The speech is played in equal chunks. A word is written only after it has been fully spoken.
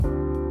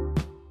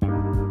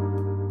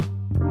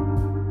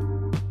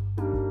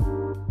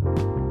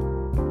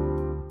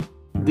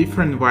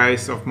different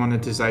ways of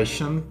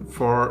monetization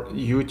for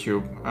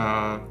YouTube.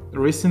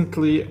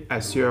 Recently,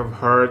 as you have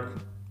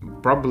heard,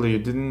 probably you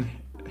didn't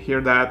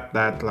hear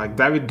that like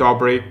David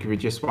Dobrik,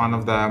 which is one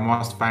of the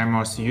most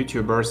famous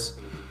YouTubers,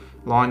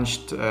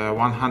 launched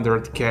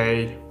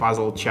 100k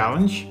puzzle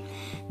challenge,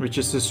 which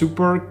is a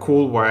super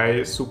cool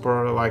way,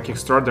 super like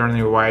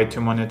extraordinary way to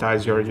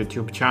monetize your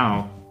YouTube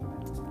channel.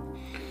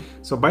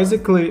 So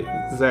basically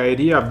the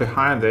idea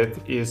behind it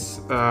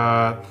is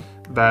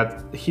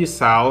that he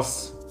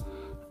sells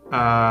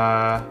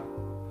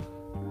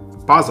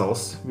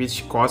puzzles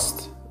which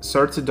cost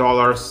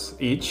 $30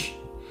 each,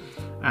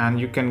 and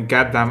you can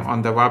get them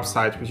on the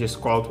website, which is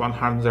called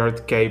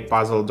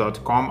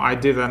 100kpuzzle.com. I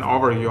did an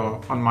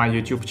overview on my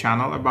YouTube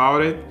channel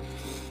about it.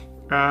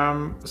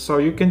 So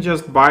you can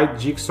just buy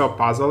jigsaw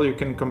puzzle, you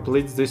can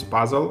complete this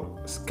puzzle,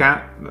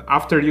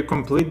 after you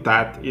complete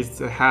that, it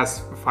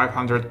has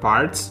 500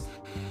 parts.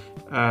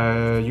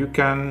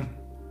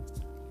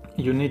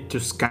 You need to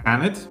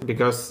scan it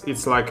because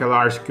it's like a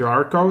large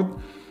QR code,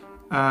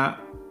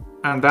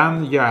 and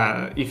then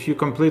if you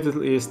complete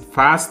it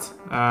fast,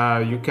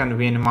 you can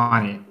win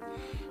money,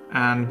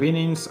 and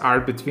winnings are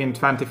between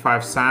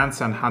 25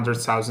 cents and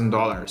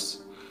 $100,000.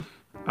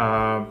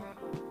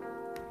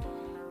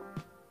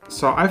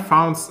 So I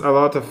found a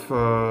lot of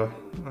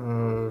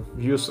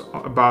views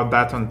about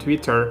that on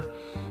Twitter.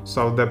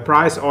 So the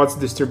price odds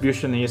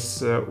distribution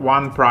is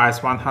one prize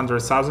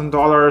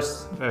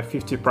 $100,000,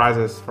 50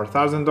 prizes for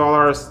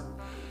 $1,000,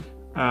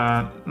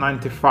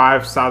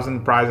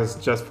 95,000 prizes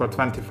just for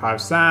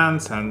 25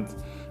 cents, and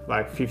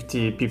like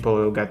 50 people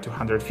will get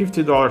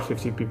 $250,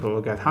 50 people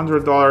will get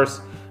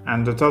 $100,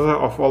 and the total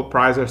of all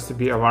prizes to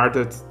be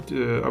awarded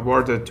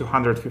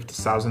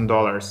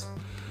 $250,000.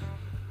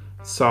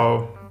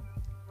 So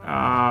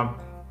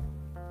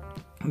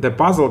the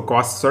puzzle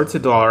costs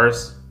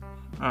 $30.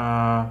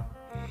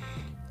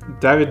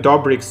 David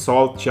Dobrik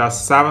sold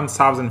just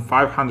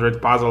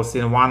 7,500 puzzles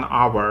in 1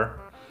 hour,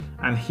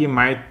 and he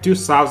made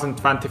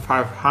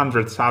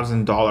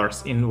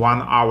 $2,500 in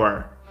 1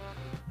 hour.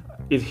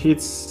 It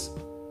hits,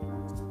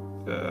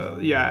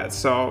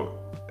 so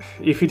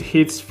if it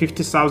hits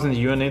 50,000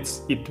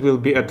 units, it will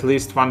be at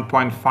least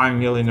 1.5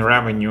 million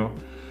revenue,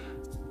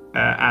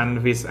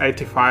 and with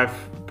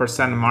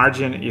 85%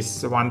 margin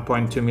is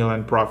 1.2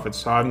 million profit.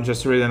 So I'm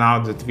just reading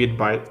out the tweet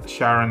by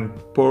Sharon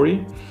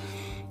Puri.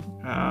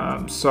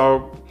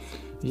 So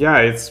yeah,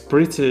 it's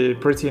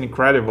pretty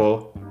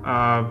incredible.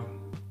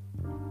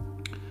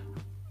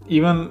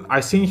 Even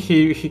I think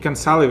he can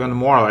sell even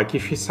more. Like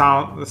if he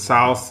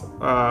sells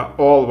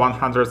all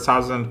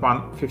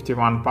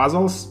 100,151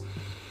 puzzles,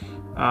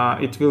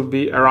 it will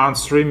be around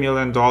 $3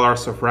 million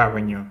of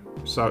revenue.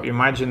 So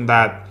imagine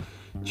that.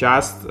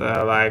 Just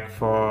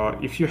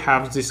if you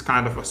have this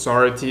kind of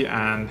authority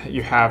and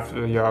you have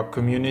your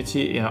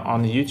community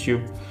on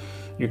YouTube,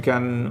 you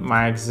can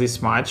make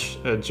this much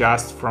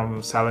just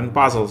from selling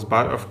puzzles.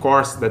 But of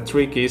course, the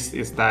trick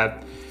is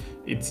that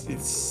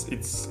it's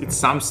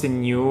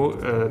something new.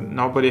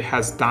 Nobody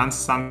has done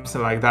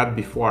something like that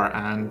before,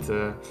 and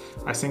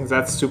I think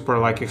that's super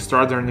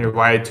extraordinary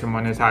way to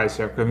monetize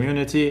your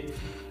community.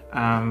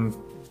 I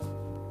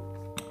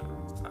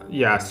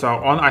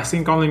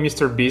think only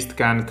MrBeast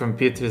can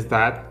compete with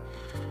that.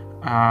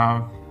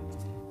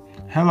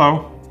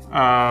 Hello.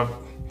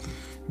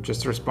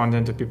 Just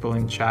responding to people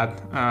in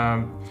chat.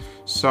 I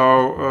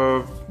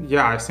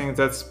think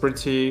that's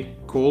pretty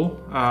cool.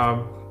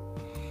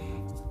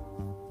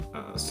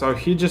 So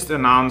he just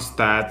announced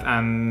that,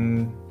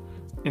 and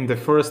in the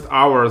first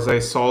hour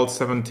they sold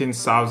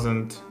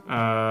 17,000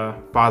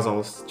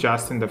 puzzles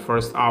just in the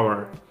first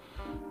hour,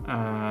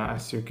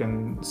 as you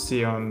can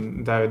see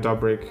on David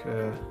Dobrik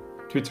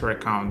Twitter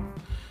account.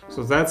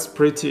 So that's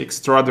pretty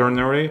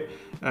extraordinary.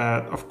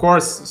 Of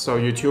course, so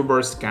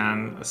YouTubers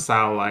can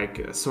sell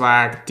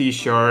swag,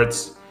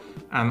 t-shirts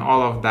and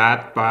all of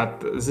that,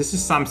 but this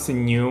is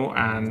something new,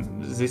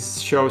 and this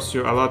shows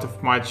you a lot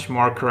of much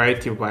more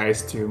creative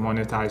ways to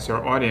monetize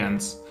your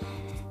audience.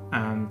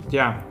 And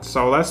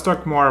so let's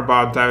talk more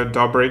about David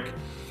Dobrik.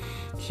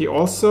 He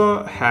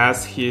also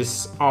has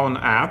his own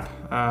app,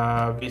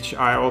 which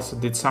I also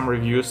did some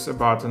reviews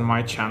about on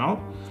my channel.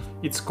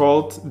 It's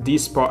called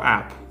Dispo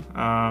app.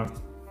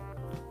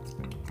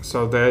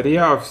 So the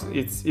idea of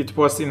it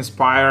was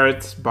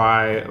inspired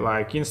by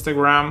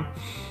Instagram,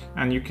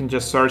 and you can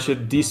just search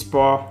it,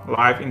 Dispo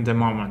live in the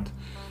moment.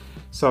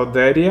 So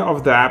the idea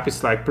of the app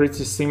is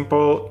pretty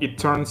simple. It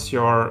turns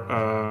your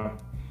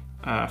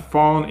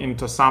phone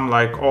into some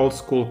old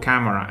school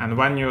camera, and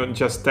when you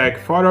just take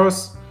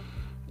photos,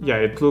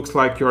 it looks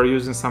like you're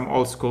using some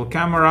old school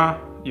camera.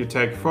 You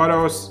take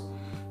photos,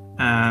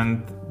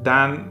 and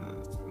then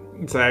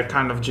they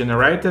kind of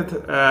generated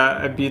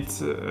a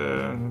bit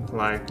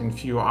in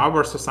few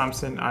hours or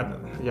something.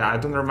 I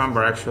don't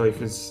remember actually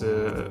if it's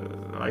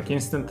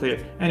instantly.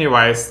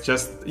 Anyways,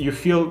 just you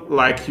feel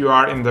like you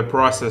are in the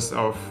process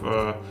of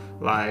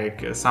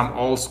some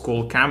old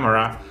school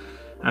camera,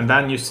 and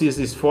then you see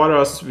these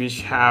photos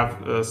which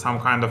have some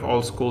kind of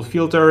old school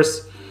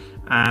filters,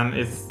 and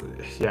it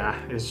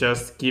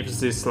just gives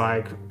this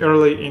like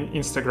early in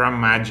Instagram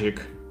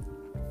magic.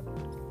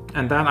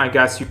 And then I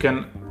guess you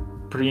can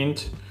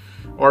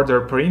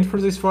order print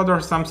for this photo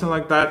or something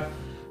like that,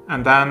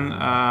 and then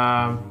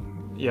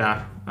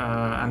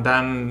and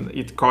then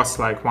it costs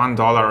like $1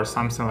 or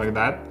something like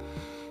that.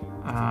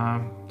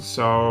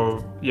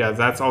 So yeah,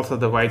 that's also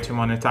the way to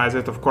monetize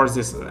it. Of course,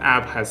 this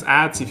app has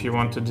ads. If you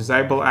want to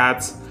disable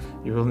ads,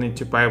 you will need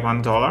to pay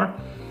 $1.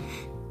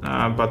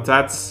 But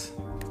that's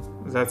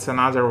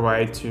another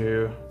way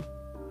to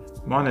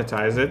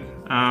monetize it.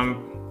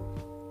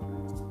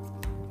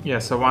 Yeah,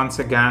 so once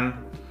again,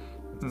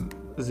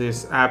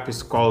 this app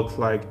is called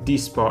like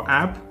Dispo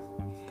app.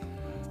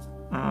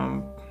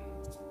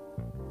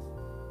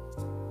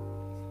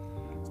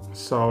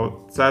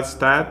 So that's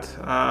that.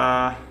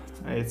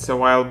 It's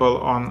available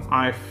on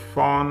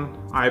iPhone,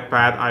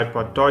 iPad,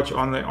 iPod Touch,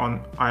 only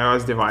on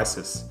iOS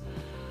devices.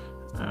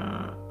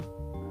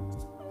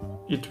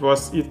 It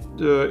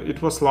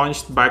was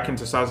launched back in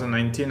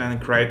 2019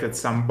 and created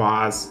some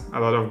buzz, a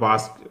lot of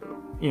buzz,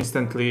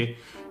 instantly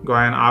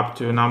going up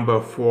to number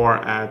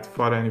 4 at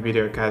photo and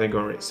video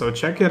category. So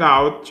check it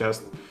out.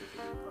 Just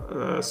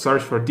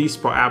search for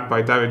Dispo app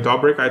by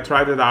Dobrik. I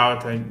tried it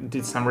out. I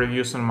did some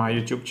reviews on my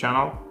YouTube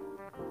channel,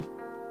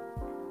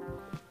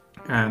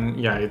 and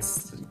yeah, it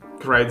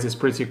creates these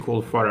pretty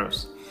cool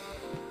photos.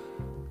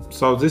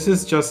 So this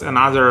is just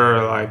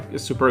another like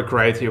super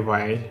creative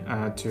way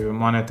to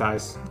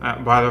monetize.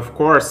 But of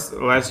course,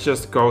 let's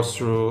just go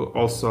through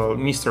also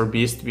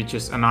MrBeast, which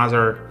is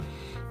another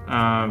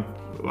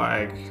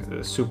like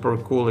super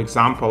cool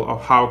example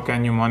of how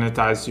can you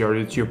monetize your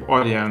YouTube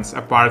audience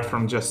apart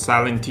from just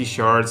selling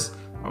t-shirts.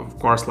 Of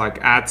course, like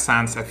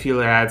AdSense,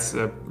 affiliates,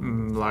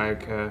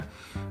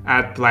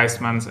 ad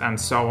placements, and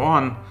so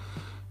on.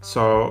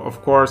 So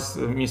of course,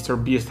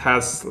 MrBeast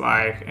has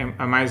like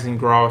amazing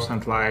growth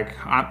and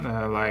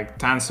like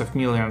tens of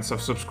millions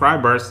of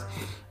subscribers.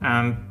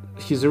 And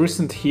his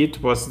recent hit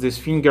was this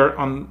finger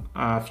on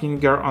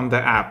the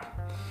app.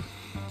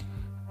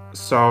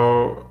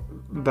 So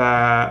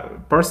the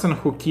person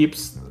who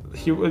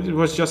it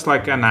was just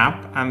like an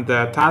app, and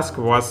the task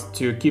was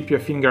to keep your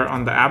finger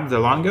on the app the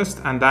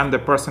longest, and then the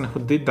person who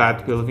did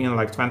that will win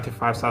like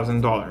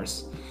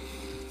 $25,000.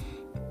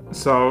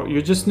 So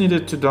you just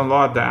needed to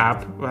download the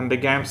app. When the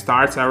game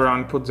starts,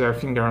 everyone puts their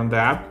finger on the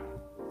app,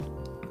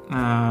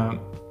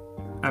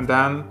 and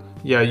then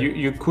yeah,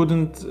 you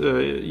couldn't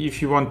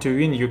if you want to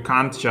win, you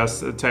can't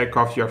just take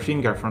off your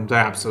finger from the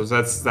app. So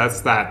that's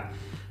that.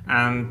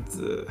 And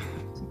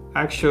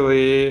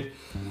actually,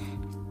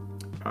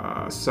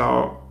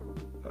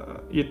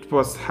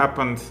 it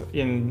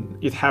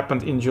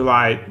happened in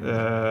July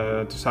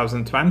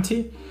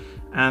 2020.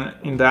 And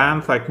in the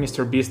end, like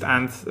MrBeast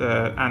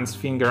ends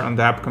finger on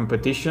the app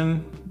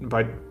competition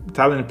by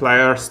telling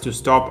players to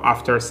stop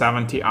after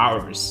 70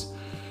 hours.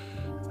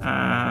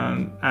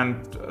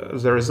 And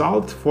the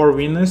result, four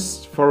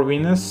winners,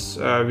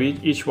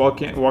 each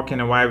walking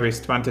away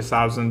with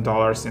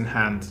 $20,000 in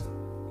hand.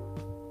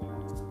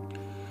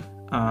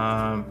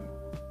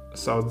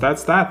 So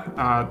that's that.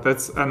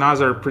 That's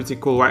another pretty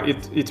cool way.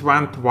 It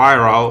went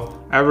viral.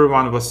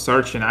 Everyone was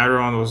searching.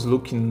 Everyone was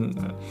looking.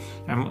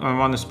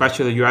 One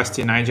especially US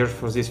teenager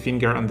for this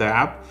finger on the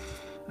app,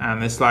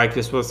 and it's like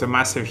this was a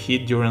massive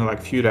hit during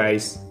like few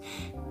days.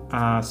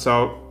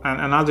 So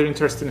another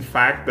interesting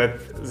fact that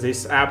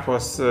this app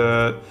was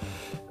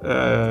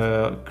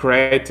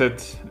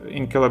created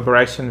in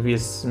collaboration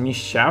with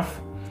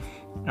Chef,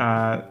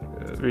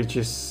 which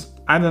is,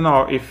 I don't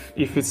know if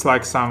it's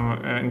like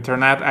some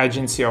internet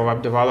agency or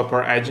web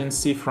developer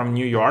agency from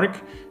New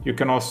York. You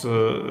can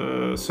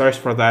also search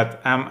for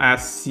that,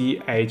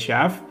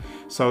 MSCHF.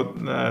 So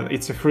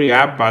it's a free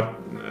app, but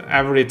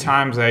every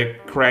time they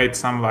create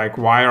some like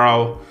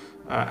viral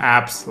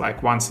apps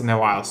like once in a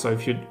while. So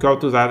if you go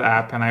to that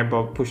app,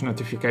 enable push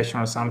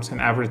notification or something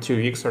every 2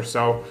 weeks or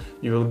so,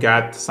 you will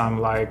get some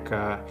like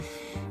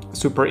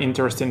super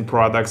interesting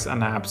products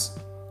and apps.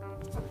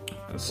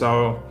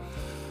 So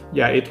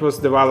yeah, it was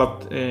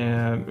developed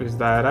with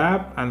that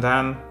app, and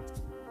then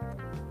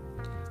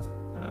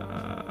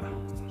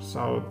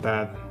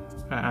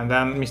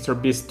then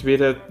MrBeast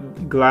tweeted,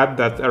 "Glad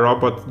that a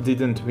robot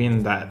didn't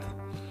win that."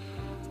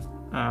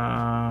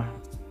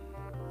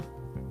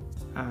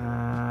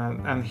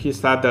 And he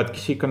said that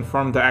he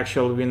confirmed the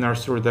actual winner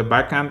through the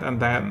backend, and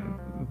then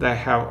they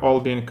have all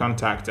been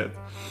contacted.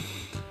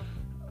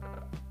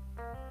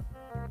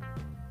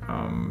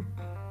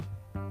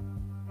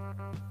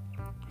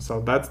 So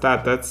that's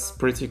that. That's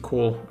pretty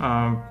cool.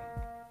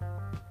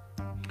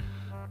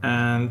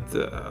 And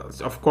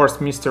of course,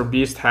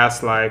 MrBeast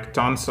has like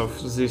tons of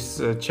these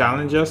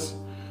challenges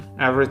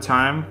every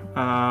time.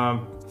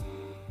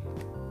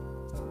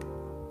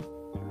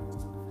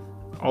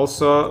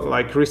 Also,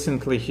 like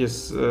recently,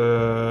 his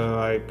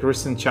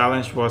recent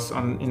challenge was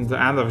in the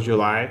end of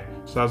July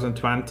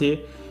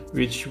 2020,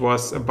 which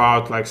was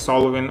about like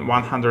solving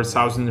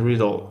 100,000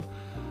 riddle.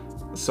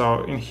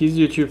 So in his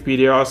YouTube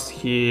videos,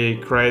 he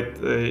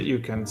you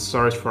can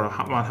search for a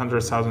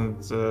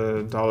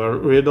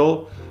 $100,000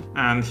 riddle,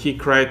 and he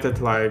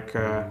created like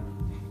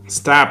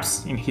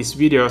steps in his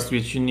videos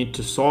which you need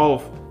to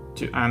solve,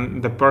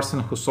 and the person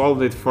who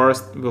solved it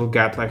first will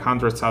get like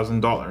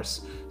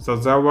 $100,000. So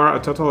there were a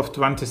total of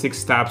 26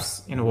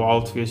 steps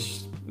involved,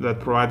 that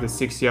provided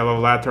 6 yellow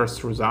letters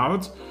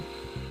throughout,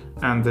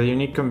 and the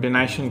unique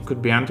combination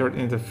could be entered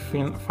in the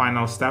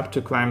final step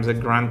to claim the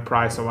grand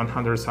prize of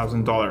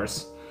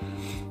 $100,000.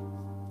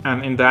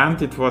 And in the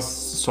end, it was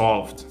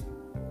solved.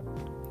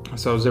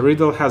 So the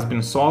riddle has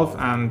been solved,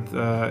 and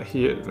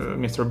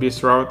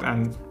MrBeast wrote,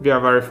 and we are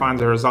verifying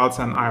the results,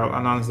 and I'll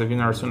announce the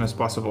winner as soon as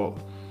possible.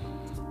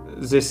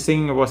 This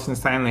thing was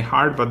insanely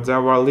hard, but there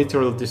were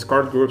literal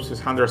Discord groups with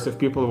hundreds of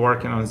people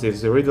working on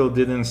this. The riddle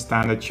didn't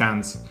stand a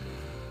chance.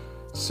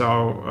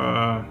 So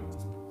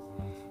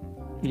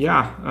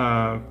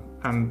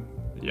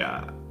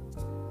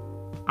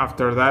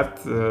after that,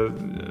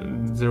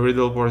 the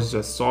riddle was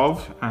just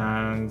solved,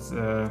 and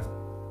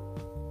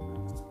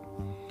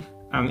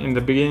in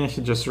the beginning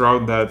he just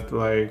wrote that,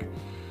 like,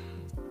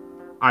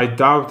 I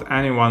doubt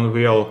anyone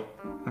will.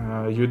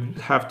 You'd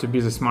have to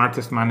be the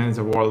smartest man in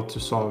the world to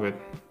solve it.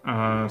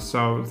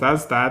 So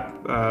that's that.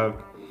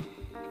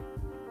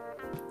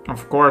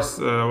 Of course,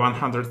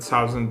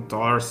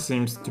 $100,000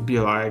 seems to be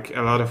like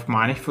a lot of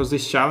money for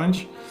this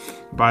challenge,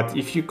 but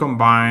if you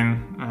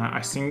combine, I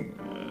think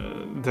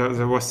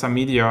there was some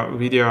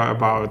video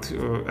about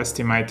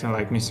estimating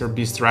like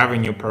MrBeast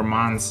revenue per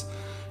month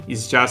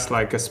is just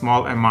like a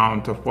small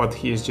amount of what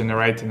he is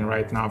generating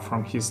right now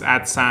from his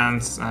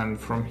AdSense and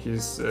from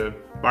his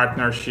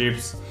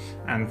partnerships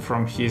and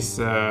from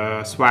his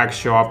swag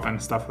shop and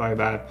stuff like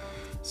that.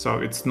 So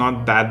it's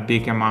not that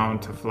big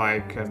amount of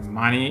like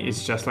money.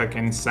 It's just like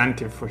an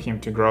incentive for him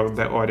to grow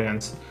the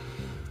audience.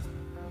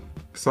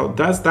 So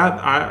that's that.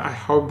 I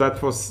hope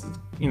that was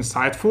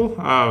insightful.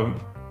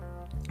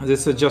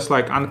 This is just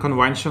like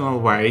unconventional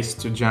ways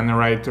to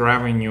generate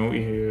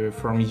revenue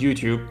from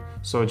YouTube.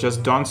 So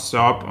just don't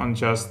stop on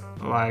just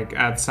like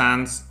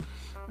AdSense,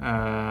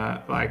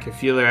 like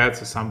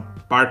affiliates or some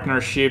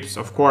partnerships.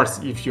 Of course,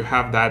 if you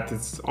have that,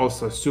 it's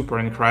also super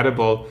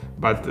incredible,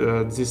 but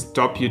these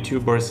top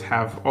YouTubers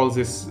have all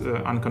these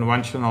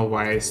unconventional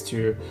ways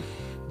to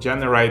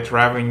generate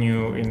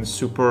revenue in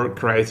super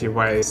creative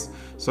ways.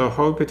 So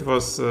hope it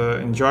was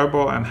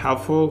enjoyable and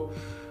helpful.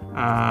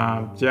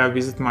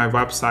 Visit my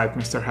website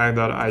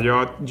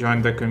mrhack.io,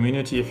 join the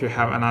community if you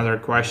have another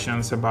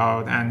questions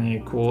about any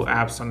cool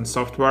apps and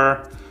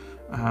software.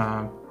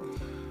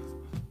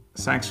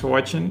 Thanks for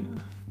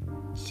watching.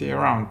 See you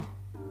around.